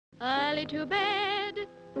Early to bed,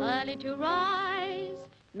 early to rise,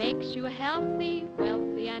 makes you healthy,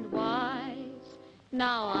 wealthy, and wise.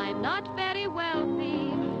 Now I'm not very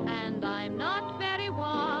wealthy, and I'm not very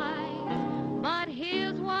wise, but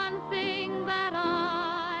here's one thing that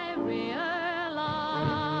I realize.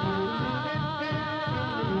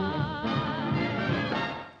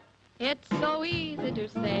 It's so easy to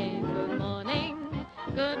say good morning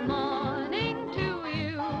to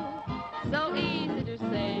you. So easy to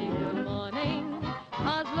say good morning,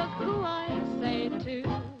 'cause look who I say to.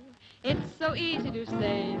 It's so easy to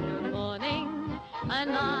say good morning, a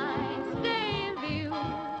nice day in view.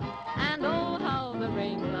 And oh, how the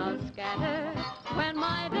rain clouds scatter when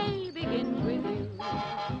my day begins with you.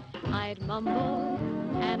 I'd mumble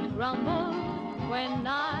and grumble when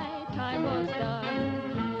nighttime was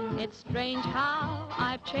done. It's strange how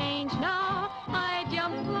I've changed now. I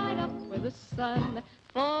jump right up with the sun,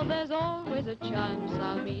 for there's always a chance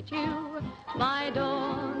I'll meet you by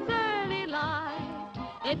dawn's early light.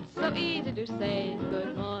 It's so easy to say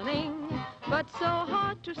good morning, but so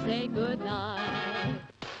hard to say good night.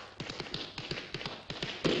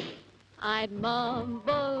 I'd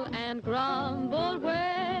mumble and grumble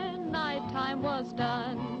when nighttime was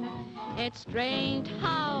done. It's strange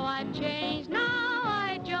how I've changed now.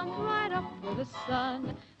 I jump right up with the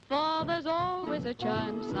sun, for there's always a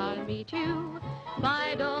chance I'll meet you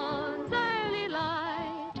by dawn's early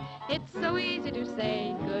light. It's so easy to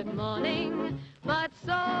say good morning, but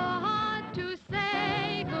so